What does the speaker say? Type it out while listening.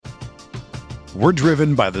We're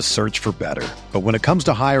driven by the search for better. But when it comes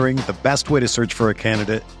to hiring, the best way to search for a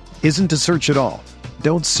candidate isn't to search at all.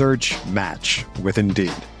 Don't search, match with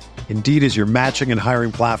Indeed. Indeed is your matching and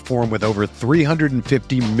hiring platform with over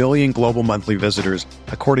 350 million global monthly visitors,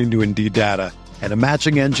 according to Indeed data, and a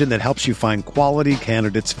matching engine that helps you find quality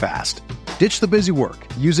candidates fast. Ditch the busy work.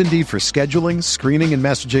 Use Indeed for scheduling, screening, and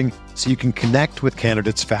messaging so you can connect with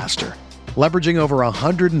candidates faster. Leveraging over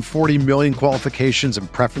 140 million qualifications and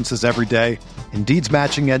preferences every day, Indeed's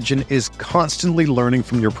matching engine is constantly learning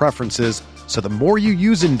from your preferences, so the more you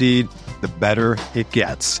use Indeed, the better it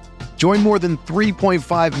gets. Join more than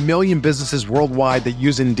 3.5 million businesses worldwide that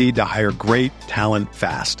use Indeed to hire great talent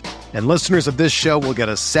fast. And listeners of this show will get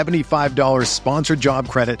a $75 sponsored job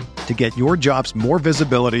credit to get your jobs more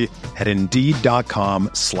visibility at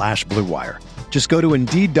Indeed.com/Blue Wire. Just go to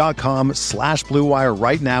Indeed.com/Blue Wire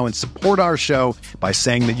right now and support our show by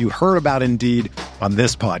saying that you heard about Indeed on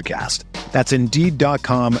this podcast. That's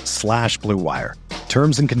Indeed.com/Blue Wire.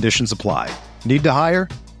 Terms and conditions apply. Need to hire?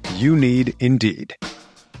 You need Indeed. Do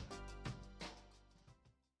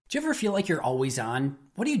you ever feel like you're always on?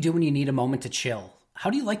 What do you do when you need a moment to chill? How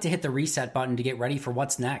do you like to hit the reset button to get ready for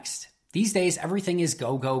what's next? These days, everything is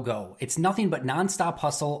go, go, go. It's nothing but nonstop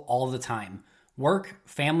hustle all the time. Work,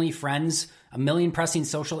 family, friends, a million pressing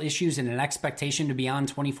social issues, and an expectation to be on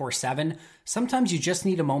 24/7. Sometimes you just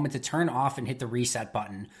need a moment to turn off and hit the reset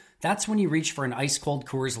button. That's when you reach for an ice-cold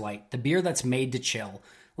Coors Light, the beer that's made to chill.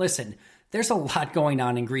 Listen, there's a lot going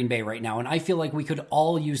on in Green Bay right now, and I feel like we could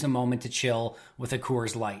all use a moment to chill with a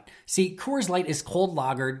Coors Light. See, Coors Light is cold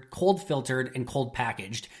lagered, cold filtered, and cold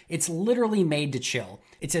packaged. It's literally made to chill.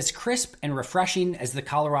 It's as crisp and refreshing as the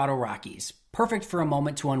Colorado Rockies. Perfect for a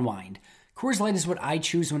moment to unwind. Coors Light is what I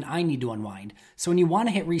choose when I need to unwind. So when you want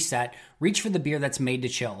to hit reset, reach for the beer that's made to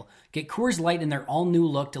chill. Get Coors Light in their all-new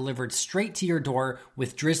look delivered straight to your door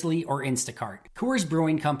with Drizzly or Instacart. Coors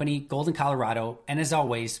Brewing Company, Golden, Colorado, and as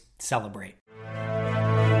always, celebrate.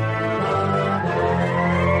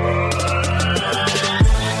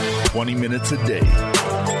 "20 minutes a day,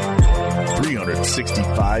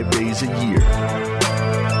 365 days a year.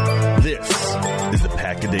 This is the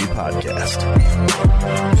Pack-A-Day Podcast.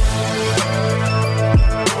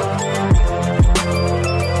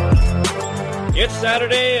 It's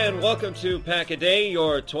Saturday, and welcome to Pack-A-Day,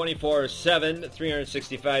 your 24/7,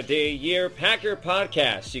 365-day-a-year Packer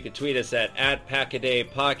podcast. You can tweet us at Pack-A-Day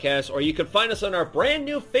Podcast, or you can find us on our brand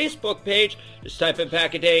new Facebook page. Just type in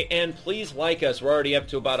Pack-A-Day, and please like us. We're already up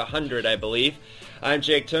to about 100, I believe. I'm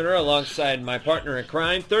Jake Turner, alongside my partner in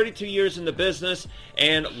crime, 32 years in the business,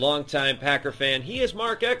 and longtime Packer fan. He is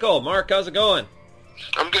Mark Eckel. Mark, how's it going?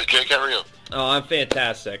 I'm good, Jake. How are you? Oh, I'm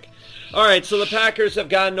fantastic. All right, so the Packers have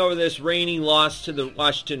gotten over this rainy loss to the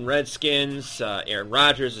Washington Redskins. Aaron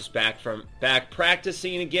Rodgers is back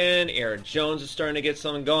practicing again. Aaron Jones is starting to get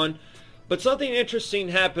something going. But something interesting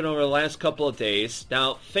happened over the last couple of days.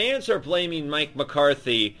 Now, fans are blaming Mike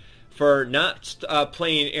McCarthy for not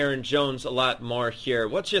playing Aaron Jones a lot more here.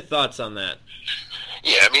 What's your thoughts on that?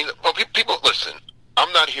 Yeah, I mean, well, people, listen,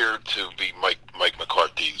 I'm not here to be Mike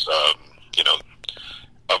McCarthy's,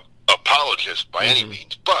 apologist by any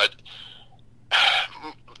means, but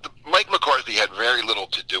Mike McCarthy had very little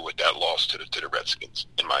to do with that loss to the Redskins,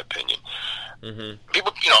 in my opinion.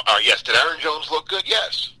 People, yes, did Aaron Jones look good?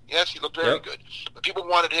 Yes, he looked very good. But people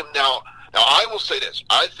wanted him now. Now, I will say this.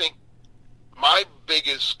 I think my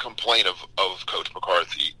biggest complaint of Coach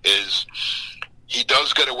McCarthy is he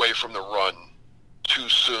does get away from the run too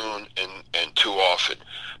soon and too often.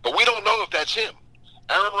 But we don't know if that's him.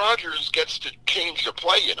 Aaron Rodgers gets to change the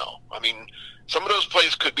play, I mean, some of those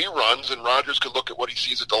plays could be runs, and Rodgers could look at what he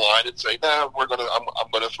sees at the line and say, "Nah,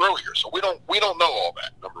 I'm gonna throw here." So we don't know all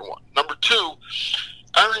that. Number one. Number two,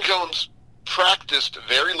 Aaron Jones practiced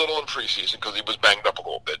very little in preseason because he was banged up a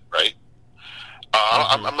little bit, right?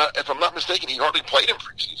 If I'm not mistaken, he hardly played in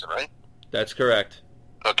preseason, right? That's correct.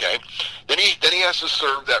 Okay. Then he has to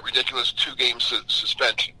serve that ridiculous 2-game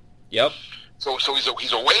suspension. Yep. So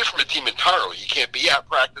he's away from the team entirely. He can't be at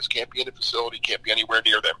practice, can't be in the facility, can't be anywhere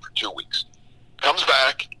near them for 2 weeks. Comes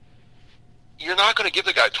back. You're not going to give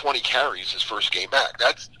the guy 20 carries his first game back.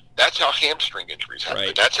 That's how hamstring injuries happen.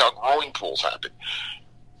 Right. That's how growing pools happen.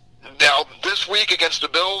 Now, this week against the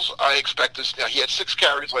Bills, I expect this. Now, he had 6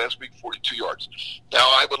 carries last week, 42 yards. Now,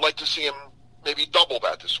 I would like to see him maybe double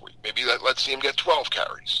that this week. Maybe let's see him get 12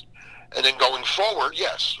 carries. And then going forward,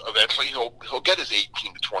 yes, eventually he'll get his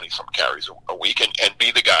 18 to 20 some carries a week and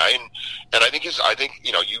be the guy. And I think you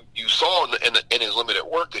saw in his limited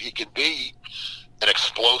work that he can be an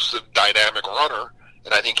explosive, dynamic runner,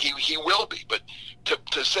 and I think he will be. But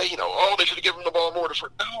to say they should have given him the ball more to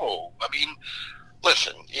no, I mean,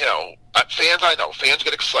 listen, fans, I know, fans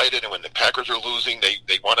get excited, and when the Packers are losing,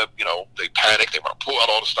 they want to, they panic, they want to pull out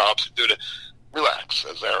all the stops and do it. Relax,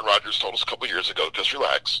 as Aaron Rodgers told us a couple years ago, just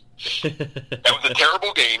relax. That was a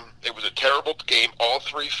terrible game. It was a terrible game. All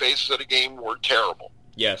three phases of the game were terrible.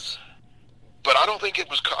 Yes. But I don't think it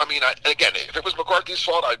was, again, if it was McCarthy's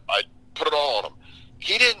fault, I'd put it all on him.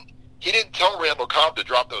 He didn't tell Randall Cobb to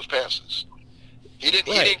drop those passes. He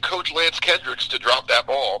didn't coach Lance Kendricks to drop that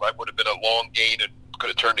ball. That would have been a long gain and could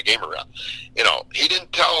have turned the game around. He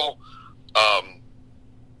didn't tell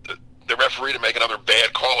the referee to make another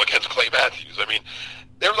bad call against Clay Matthews. I mean,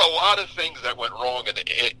 there was a lot of things that went wrong in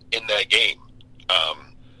that game.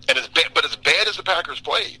 And as bad as the Packers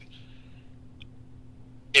played,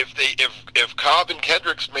 if Cobb and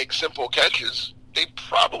Kendricks make simple catches, they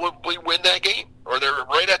probably win that game, or they're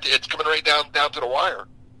it's coming right down to the wire.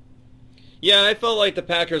 Yeah, I felt like the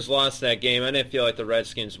Packers lost that game. I didn't feel like the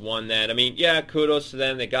Redskins won that. I mean, yeah, kudos to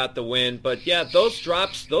them. They got the win. But, yeah, those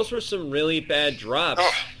drops, those were some really bad drops.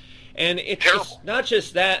 Oh, and it's terrible. Not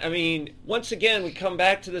just that. I mean, once again, we come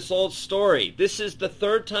back to this old story. This is the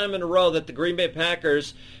third time in a row that the Green Bay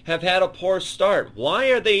Packers have had a poor start. Why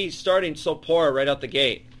are they starting so poor right out the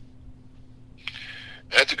gate?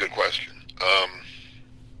 That's a good question.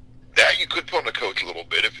 That you could put on the coach a little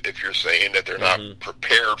bit if you're saying that they're not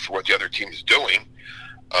prepared for what the other team is doing.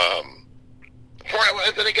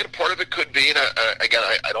 Then again, part of it could be, and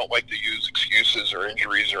I don't like to use excuses or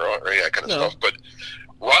injuries or any of that kind of stuff, but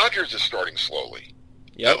Rodgers is starting slowly.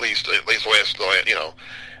 Yep. At least last,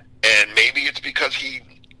 and maybe it's because he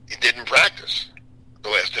didn't practice the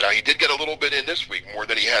last day. Now, he did get a little bit in this week, more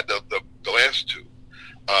than he had the last two.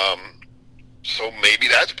 So maybe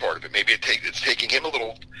that's part of it. Maybe it's taking him a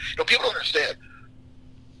little. People don't understand,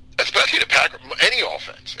 especially the Packers, any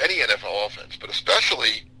offense, any NFL offense, but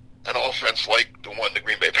especially an offense like the one the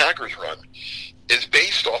Green Bay Packers run, is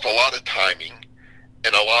based off a lot of timing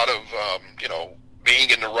and a lot of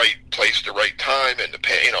being in the right place, at the right time, and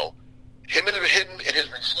him and his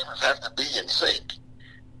receivers have to be in sync.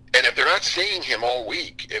 And if they're not seeing him all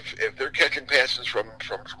week, if they're catching passes from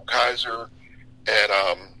Kaiser and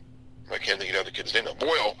I can't think of the other kid's name,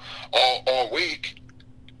 Boyle, all week,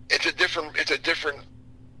 it's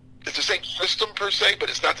the same system per se, but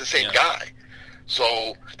it's not the same guy.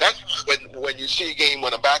 So that's when you see a game,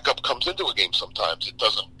 when a backup comes into a game, sometimes it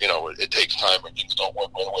doesn't, it takes time and things don't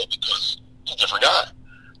work right away because it's a different guy.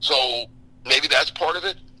 So maybe that's part of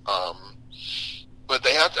it. But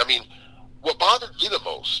they have to, what bothered me the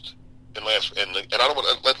most, and I don't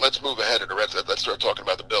want to, let's move ahead to the Reds, let's start talking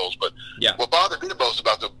about the Bills, but what bothered me the most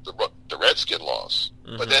about the Redskin loss,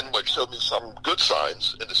 but then what showed me some good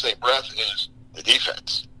signs in the same breath is the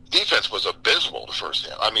defense. Defense was abysmal the first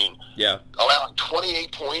half. Allowing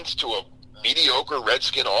 28 points to a mediocre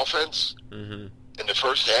Redskin offense in the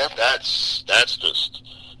first half, that's just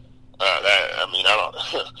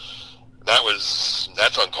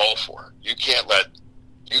that's uncalled for. You can't let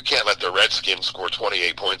the Redskins score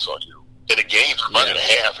 28 points on you in a game for a month and a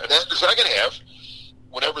half. And then the second half,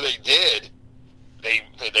 whatever they did, they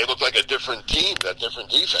looked like a different team, that different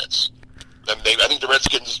defense. I think the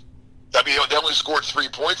Redskins, they only scored 3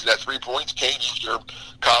 points, and that 3 points came after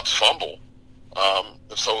Cobb's fumble.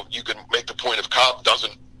 So you can make the point, if Cobb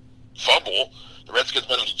doesn't fumble, the Redskins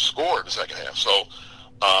might have scored in the second half. So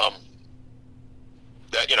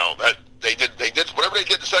that they did whatever they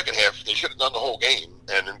did in the second half, they should have done the whole game,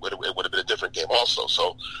 and it would have been a different game also.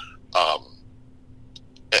 So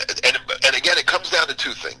and again, it comes down to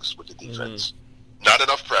two things with the defense: not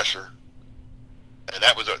enough pressure. And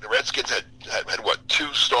that was the Redskins had what,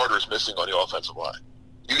 2 starters missing on the offensive line.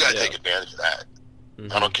 You got to take advantage of that.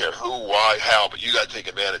 I don't care who, why, how, but you got to take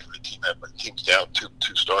advantage of the team. The team's down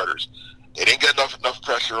two starters. They didn't get enough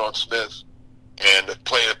pressure on Smith, and the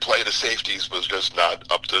play the safeties was just not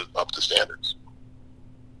up to standards.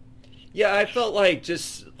 Yeah, I felt like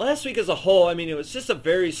just last week as a whole, it was just a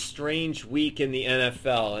very strange week in the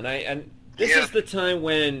NFL, and this is the time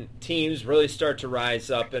when teams really start to rise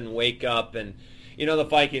up and wake up, and the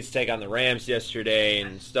Vikings take on the Rams yesterday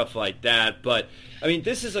and stuff like that. But,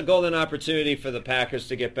 this is a golden opportunity for the Packers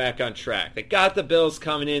to get back on track. They got the Bills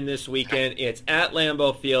coming in this weekend. It's at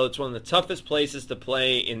Lambeau Field. It's one of the toughest places to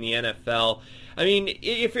play in the NFL.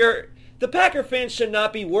 The Packer fans should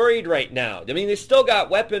not be worried right now. They still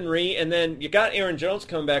got weaponry, and then you got Aaron Jones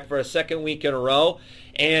coming back for a second week in a row.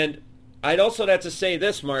 And I'd also have to say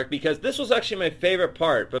this, Mark, because this was actually my favorite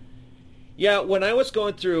part. But yeah, when I was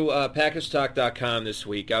going through PackersTalk.com this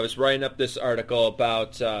week, I was writing up this article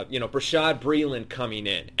about Bashaud Breeland coming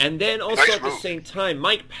in. And then also at the same time,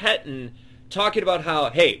 Mike Pettin talking about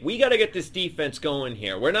how, hey, we got to get this defense going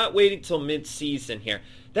here. We're not waiting till mid-season here.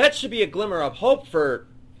 That should be a glimmer of hope for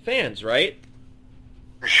fans, right?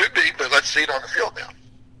 It should be, but let's see it on the field now.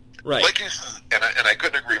 Right. Like you said, and I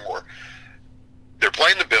couldn't agree more. They're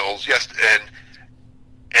playing the Bills, yes,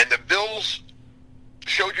 and the Bills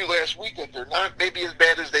showed you last week that they're not maybe as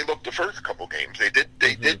bad as they looked the first couple games. They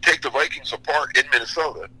did take the Vikings apart in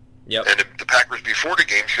Minnesota. Yep. And the Packers before the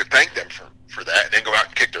game should thank them for that and then go out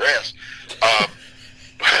and kick their ass.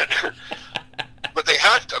 But they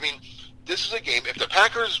have to. I mean, this is a game. If the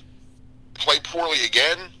Packers play poorly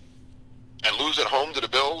again and lose at home to the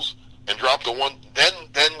Bills and drop the one,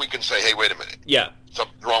 then we can say, hey, wait a minute. Yeah.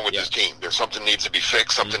 Something's wrong with this team. There's something needs to be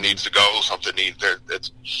fixed. Something needs to go. Something needs there.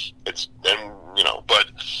 It's then, you know. But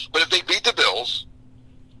if they beat the Bills,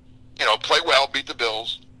 you know, play well, beat the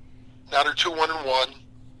Bills. Now they're 2-1-1.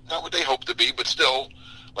 Not what they hope to be, but still,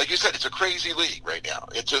 like you said, it's a crazy league right now.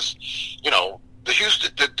 It's just, you know, the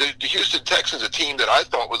Houston Texans, a team that I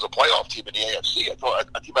thought was a playoff team in the AFC.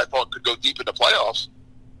 A team I thought could go deep in the playoffs.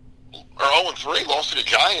 Are 0-3, lost to the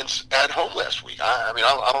Giants at home last week. I mean,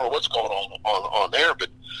 I don't know what's going on there, but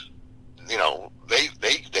you know, they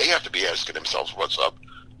have to be asking themselves what's up.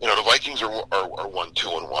 You know, the Vikings are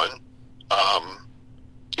 1-2-1.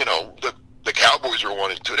 You know, the Cowboys are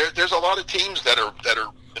 1-2. There's a lot of teams that are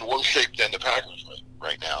in worse shape than the Packers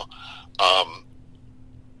right now.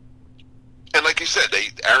 And like you said,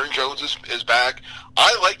 Aaron Jones is back.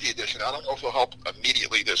 I like the addition. I don't know if he'll help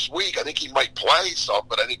immediately this week. I think he might play some,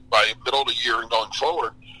 but I think by middle of the year and going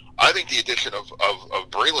forward, I think the addition of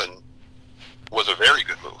Breeland was a very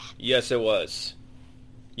good move. Yes, it was.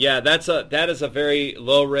 Yeah, that is a very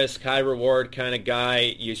low risk, high reward kind of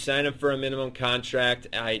guy. You sign him for a minimum contract.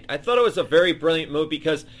 I thought it was a very brilliant move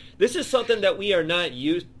because this is something that we are not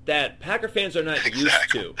used, that Packer fans are not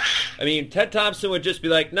used to. I mean, Ted Thompson would just be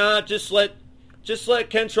like, nah, just let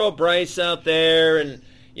Kentrell Bryce out there, and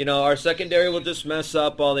you know, our secondary will just mess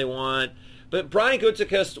up all they want. But Brian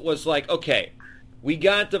Gutekunst was like, okay, we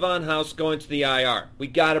got Devon House going to the IR. We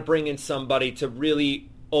got to bring in somebody to really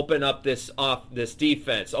open up this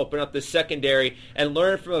defense, open up this secondary, and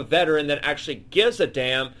learn from a veteran that actually gives a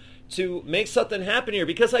damn to make something happen here.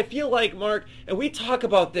 Because I feel like, Mark, and we talk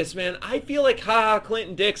about this, man, I feel like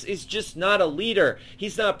Clinton Dix is just not a leader.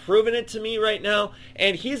 He's not proving it to me right now,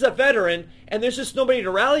 and he's a veteran, and there's just nobody to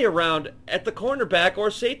rally around at the cornerback or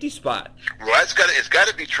safety spot. Well, it's got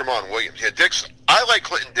to be Tramon Williams. Yeah, Dix. I like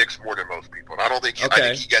Clinton Dix more than most people, and I don't think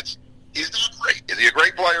I think he's not great. Is he a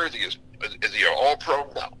great player? Is he an all-pro?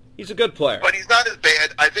 No. He's a good player. But he's not as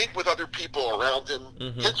bad. I think with other people around him,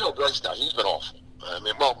 Kentrell Bryce now, he's been awful. I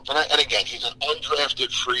mean, well, and again, he's an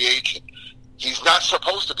undrafted free agent. He's not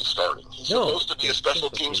supposed to be starting. He's supposed to be a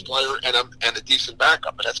special teams player and a decent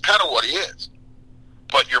backup, and that's kind of what he is.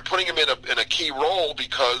 But you're putting him in a key role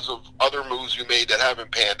because of other moves you made that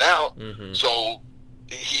haven't panned out. So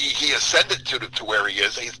he ascended to where he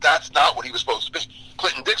is. That's not what he was supposed to be.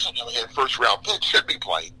 Clinton Dix, on the other hand, first-round pick, should be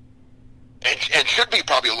playing. And should be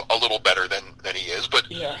probably a little better than he is, but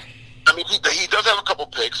yeah. I mean, he does have a couple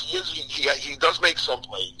picks. He does make some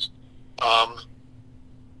plays.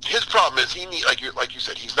 His problem is like you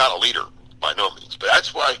said, he's not a leader by no means. But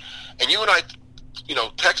that's why. And you and I, you know,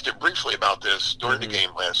 texted briefly about this during the game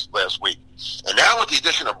last week. And now with the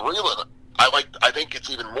addition of Breeland, I think it's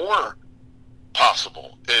even more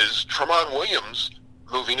possible is Tramon Williams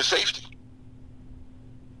moving to safety.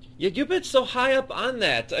 Yeah, you've been so high up on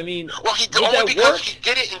that. I mean, well, he did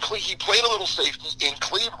it in Cleveland. He played a little safety in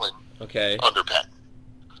Cleveland. Okay. Under Patton.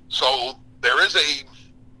 So there's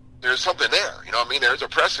something there. You know what I mean? There's a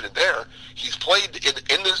precedent there. He's played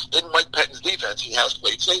in Mike Pettine's defense. He has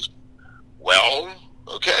played safety. Well,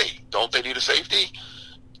 okay. Don't they need a safety?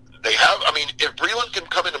 They have. I mean, if Breeland can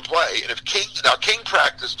come in and play, and if King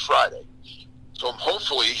practiced Friday, so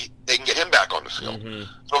hopefully they can get him back on the field.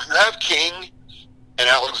 So if you have King and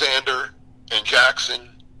Alexander and Jackson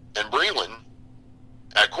and Breeland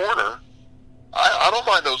at corner, I don't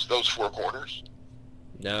mind those four corners.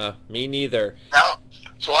 No, me neither. Now,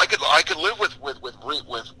 so I could live with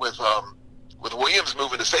Williams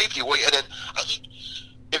moving to safety. And then I think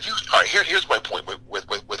all right, here's my point with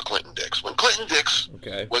Clinton Dix. When Clinton Dix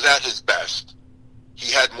was at his best,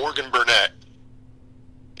 he had Morgan Burnett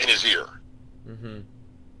in his ear. Morgan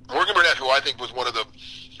Burnett, who I think was one of the,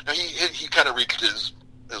 he kind of reached his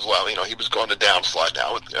level. You know, he was going to downslide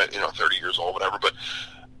now, 30 years old, whatever. But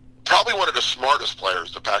probably one of the smartest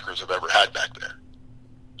players the Packers have ever had back there.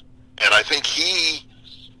 And I think he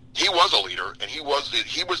was a leader, and he was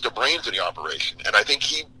the brains of the operation. And I think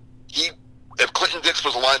he if Clinton Dix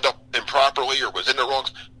was lined up improperly or was in the wrong,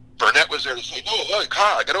 Burnett was there to say, no, look,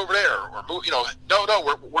 Kyle, get over there, or move, no,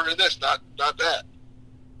 we're in this, not that.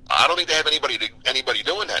 I don't think they have anybody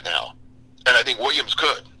doing that now, and I think Williams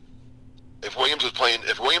could. If Williams is playing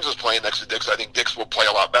next to Dix, I think Dix will play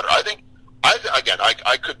a lot better.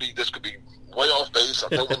 I could be. This could be way off base. I'm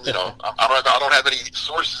thinking, I don't have any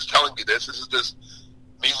sources telling me this. This is just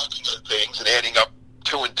me looking at things and adding up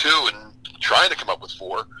 2 and 2 and trying to come up with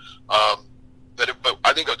 4. But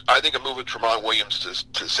I think a move of Tramon Williams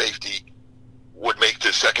to safety would make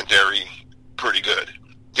the secondary pretty good.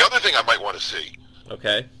 The other thing I might want to see.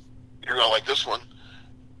 Okay. You're going to like this one.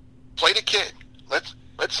 Play the kid. Let's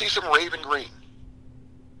see some Raven Green.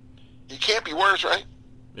 He can't be worse, right?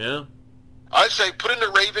 Yeah. I say put in the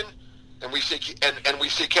Raven, and we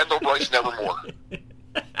see Kendall Bryce nevermore.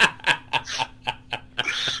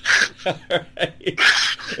 All right.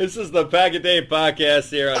 This is the Pack-A-Day podcast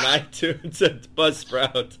here on iTunes and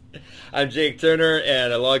Buzzsprout. I'm Jake Turner,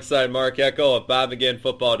 and alongside Mark Eckel of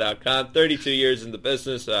BobMcGinnFootball.com, 32 years in the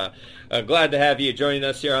business. I'm glad to have you joining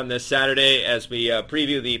us here on this Saturday as we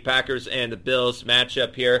preview the Packers and the Bills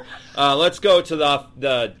matchup here. Let's go to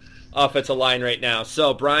the offensive line right now.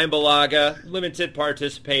 So Brian Bulaga, limited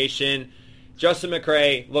participation. Justin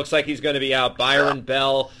McCray looks like he's going to be out. Byron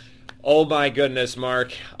Bell. Oh my goodness,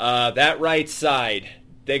 Mark. That right side,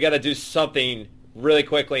 they got to do something really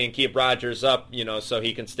quickly and keep Rodgers up, so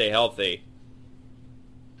he can stay healthy.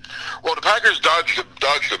 Well, the Packers dodged a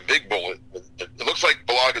big bullet. It looks like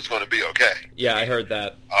Bulaga's going to be okay. Yeah, I heard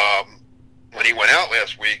that. When he went out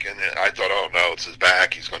last week, and I thought, oh no, it's his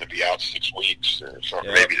back. He's going to be out 6 weeks or something,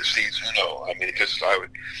 yeah. Maybe the season. Who knows? I mean, because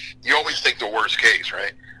you always think the worst case,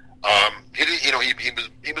 right?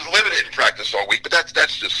 He was limited in practice all week, but that's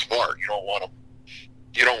just smart. You don't want him.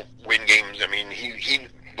 You don't win games. I mean,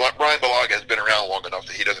 Brian Bulaga has been around long enough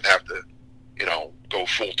that he doesn't have to, go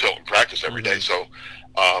full tilt in practice every day. So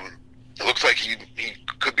it looks like he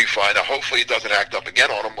could be fine. Now, hopefully, it doesn't act up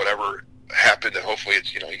again on him. Whatever happened, and hopefully,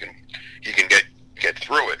 it's he can get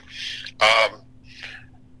through it.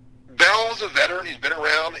 Bell's a veteran. He's been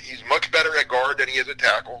around. He's much better at guard than he is at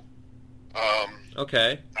tackle.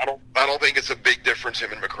 Okay. I don't think it's a big difference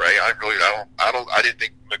him and McCray. I didn't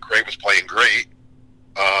think McCray was playing great.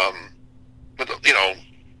 But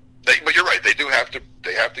you're right.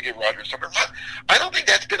 They have to give Rodgers something. I don't think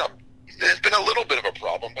there's been a little bit of a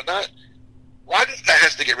problem, but not. Rodgers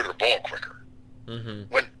has to get rid of the ball quicker.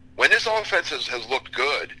 Mm-hmm. When this offense has looked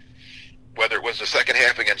good, whether it was the second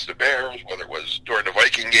half against the Bears, whether it was during the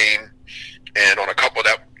Viking game, and on a couple of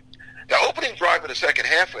the opening drive in the second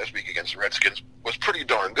half last week against the Redskins was pretty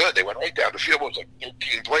darn good. They went right down the field. It was like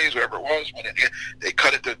 13 plays, whatever it was. They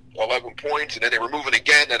cut it to 11 points, and then they were moving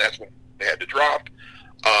again, and that's when they had to drop.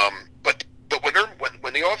 But when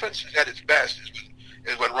the offense is at its best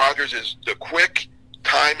is when Rodgers is the quick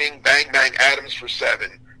timing, bang, bang, Adams for 7,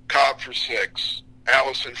 Cobb for 6,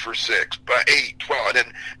 Allison for 6, but 8, 12, and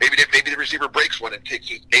then maybe the receiver breaks one and takes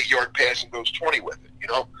his 8-yard pass and goes 20 with it,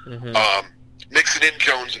 Mm-hmm. Mixing in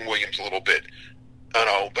Jones and Williams a little bit,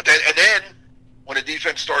 But then when the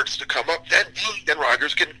defense starts to come up, then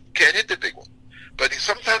Rodgers can hit the big one. But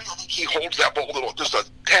sometimes I think he holds that ball just a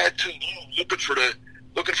tad too long, looking for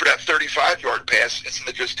that 35-yard pass instead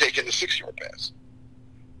of just taking the 6-yard pass.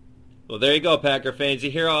 Well, there you go, Packer fans.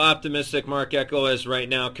 You hear how optimistic Mark Eckel is right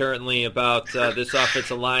now, currently, about this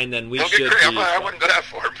offensive line. Then we should. I wouldn't go that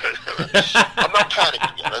far, but I'm not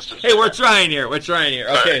panicking. Hey, we're trying here.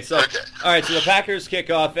 Okay, all right. So the Packers kick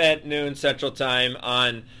off at noon Central Time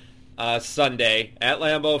on Sunday at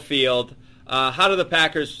Lambeau Field. How do the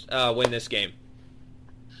Packers win this game?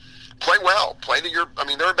 Play well.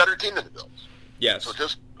 They're a better team than the Bills. Yes. So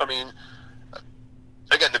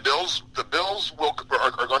again, the Bills are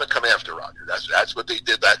going to come after Rodgers. That's what they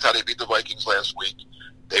did. That's how they beat the Vikings last week.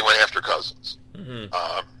 They went after Cousins. Mm-hmm.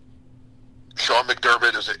 Sean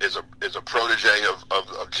McDermott is a protege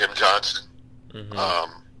of Jim Johnson,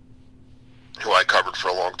 mm-hmm. Who I covered for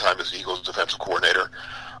a long time as the Eagles defensive coordinator.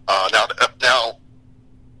 Now,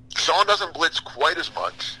 Sean doesn't blitz quite as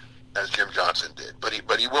much as Jim Johnson did, but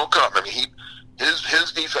he will come. I mean,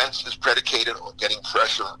 his defense is predicated on getting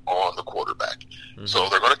pressure on the quarterback. Mm-hmm. So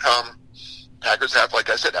they're going to come. Packers have, like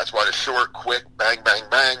I said, that's why the short, quick, bang, bang,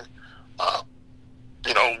 bang.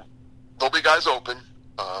 There'll be guys open.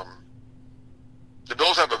 The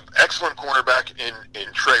Bills have an excellent cornerback in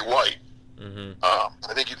Trey White. Mm-hmm.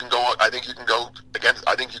 I think you can go against.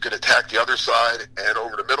 I think you can attack the other side and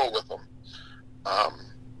over the middle with them,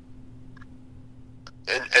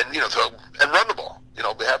 and run the ball.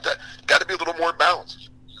 They have that. Got to be a little more balanced.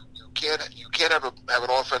 You can't have an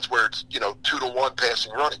offense where it's 2-to-1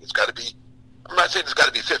 passing running. It's got to be I'm not saying it's got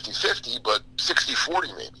to be 50-50, but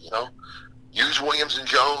 60-40 maybe, you know? Use Williams and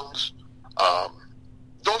Jones.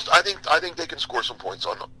 Those I think they can score some points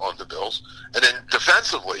on the Bills. And then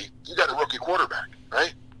defensively, you got a rookie quarterback,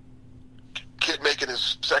 right? Kid making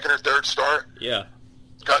his second or third start. Yeah.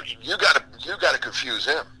 You got to confuse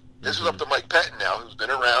him. This is up to Mike Pettin now, who's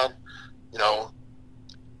been around, you know,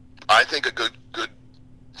 I think a good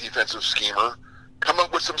defensive schemer. Come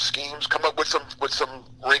up with some schemes, come up with some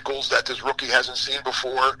wrinkles that this rookie hasn't seen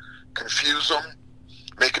before, confuse him,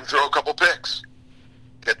 make him throw a couple picks.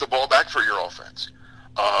 Get the ball back for your offense.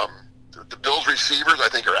 The Bills receivers, I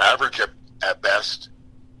think, are average at best.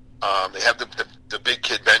 They have the big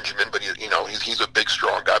kid Benjamin, but he's a big,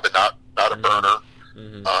 strong guy, but not a burner.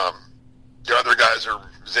 Mm-hmm. The other guys are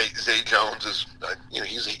Zay Jones is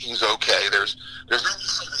he's okay. There's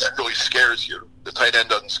nothing that really scares you. The tight end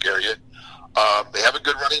doesn't scare you. They have a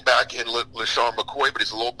good running back in LeSean McCoy, but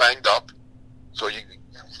he's a little banged up, so you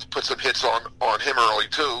put some hits on him early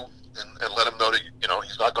too, and let him know that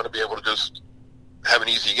he's not going to be able to just have an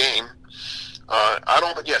easy game.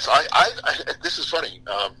 This is funny.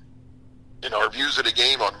 In our views of the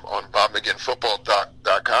game on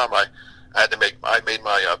BobMcGinnFootball.com, I made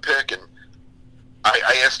my pick, and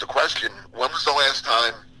I asked the question: when was the last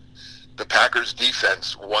time the Packers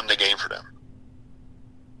defense won the game for them?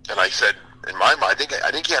 And I said, in my mind,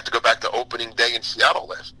 I think you have to go back to opening day in Seattle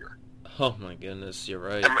last year. Oh my goodness, you're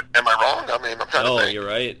right. Am I wrong? I mean, I'm trying to think. No, you're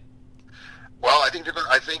right. Well, I think they're going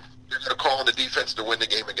to call on the defense to win the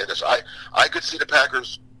game again. I could see the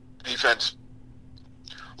Packers defense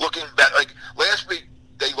looking bad. Like last week,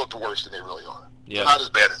 they looked worse than they really are. Yeah. They're not as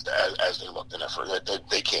bad as they looked in effort.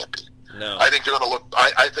 They can't be. No. I think they're going to look.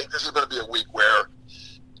 I think this is going to be a week where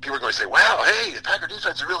people are going to say, "Wow, hey, the Packer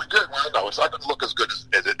defense is really good." Well, no, it's not going to look as good as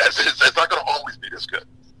it is. It's not going to always be this good.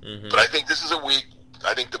 Mm-hmm. But I think this is a week.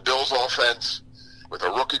 I think the Bills' offense, with a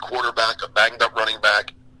rookie quarterback, a banged-up running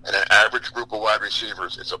back, and an average group of wide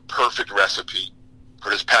receivers, it's a perfect recipe for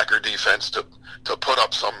this Packer defense to put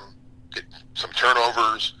up some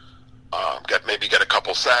turnovers, get a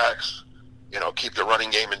couple sacks, keep the running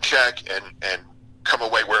game in check, and come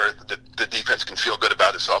away where the defense can feel good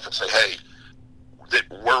about itself and say, hey,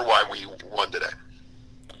 we're why we won today.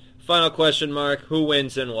 Final question, Mark. Who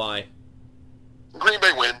wins and why? Green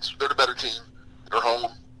Bay wins. They're the better team. They're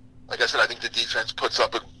home. Like I said, I think the defense puts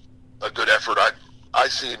up a good effort. I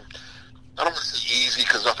don't want to say easy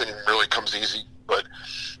because nothing really comes easy, but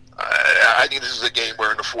I think this is a game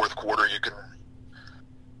where in the fourth quarter you can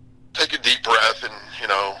take a deep breath and,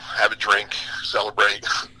 have a drink, celebrate.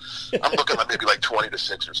 I'm looking at maybe like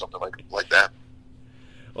 20-6 or something like that.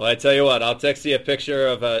 Well, I tell you what, I'll text you a picture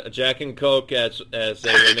of a Jack and Coke as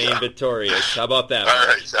they remain victorious. How about that? All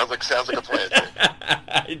right, sounds like a plan.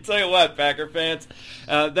 I tell you what, Packer fans,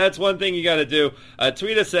 that's one thing you got to do.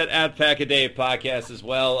 Tweet us at Pack-A-Day Podcast as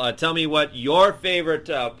well. Tell me what your favorite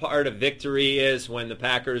part of victory is when the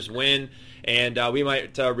Packers win, and we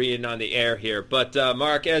might read it on the air here. But,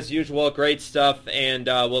 Mark, as usual, great stuff, and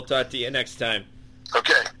we'll talk to you next time.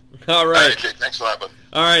 Okay. All right. Okay, thanks a lot, bud.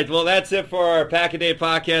 All right, well, that's it for our Pack-A-Day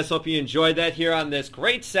Podcast. Hope you enjoyed that here on this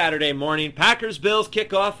great Saturday morning. Packers-Bills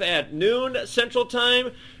kick off at noon Central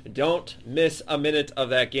Time. Don't miss a minute of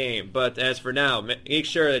that game. But as for now, make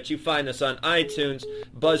sure that you find us on iTunes,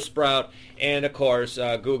 Buzzsprout, and, of course,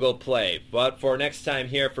 Google Play. But for next time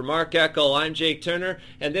here, for Mark Eckel, I'm Jake Turner,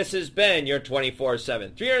 and this has been your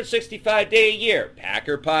 24/7, 365-day-a-year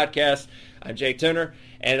Packer Podcast. I'm Jake Turner,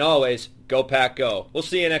 and always, go Pack Go. We'll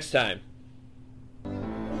see you next time.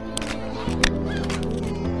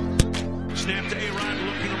 Snap to A-Rod,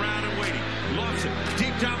 looking around and waiting. Loves it.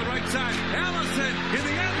 Deep down the right side. Allison in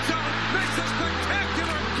the end zone. Makes a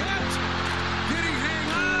spectacular catch. Did he hang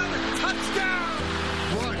on? Touchdown.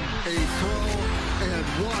 What a throw and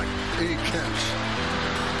what a catch.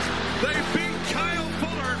 They beat Kyle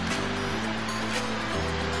Fuller.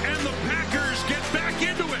 And the Packers get back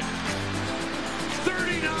into it.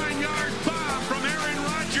 39-yard bomb from Aaron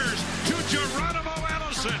Rodgers to Geronimo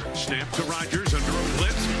Allison. Snap to Rodgers under a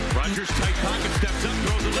blitz. Rodgers tight pocket, steps up,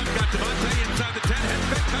 throws the left, got Devontae inside the 10, head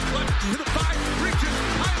fake, cuts left to the 5, reaches,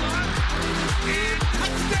 pylon, and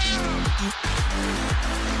touchdown!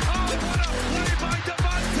 Oh, what a play by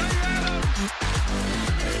Devontae Adams!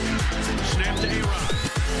 Snap to A-Rod.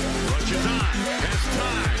 Rushes on, has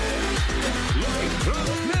time. Looking,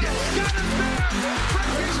 throws, middle, got him there!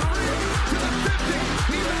 Breaking free to the 50,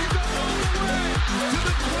 he may go all the way to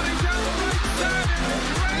the 20 down the right side,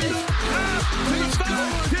 and Randall Cobb to the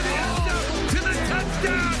 5, to the end zone, to the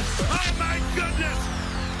touchdown! Oh my goodness!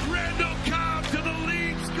 Randall Cobb to the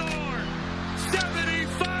lead score!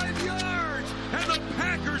 75 yards! And the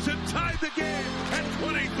Packers have tied the game at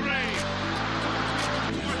 23.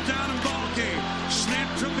 Fourth down and ball game. Snap.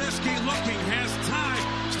 Trubisky looking, has time,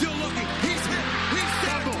 still looking. He's hit. He's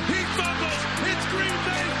fumbled. He fumbles. It's Green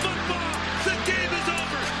Bay football. The game is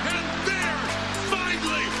over, and there,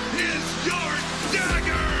 finally, is your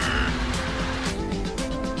dagger.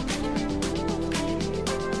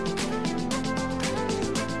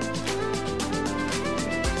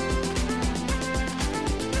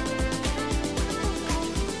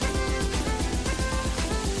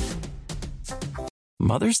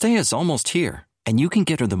 Mother's Day is almost here, and you can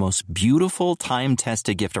get her the most beautiful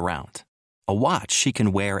time-tested gift around. A watch she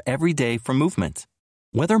can wear every day from Movement.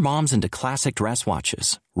 Whether mom's into classic dress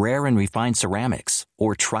watches, rare and refined ceramics,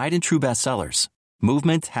 or tried-and-true bestsellers,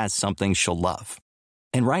 Movement has something she'll love.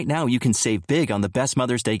 And right now you can save big on the best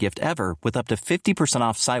Mother's Day gift ever with up to 50%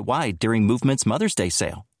 off site-wide during Movement's Mother's Day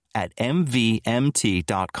sale at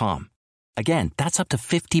MVMT.com. Again, that's up to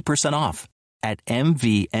 50% off at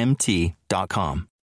MVMT.com.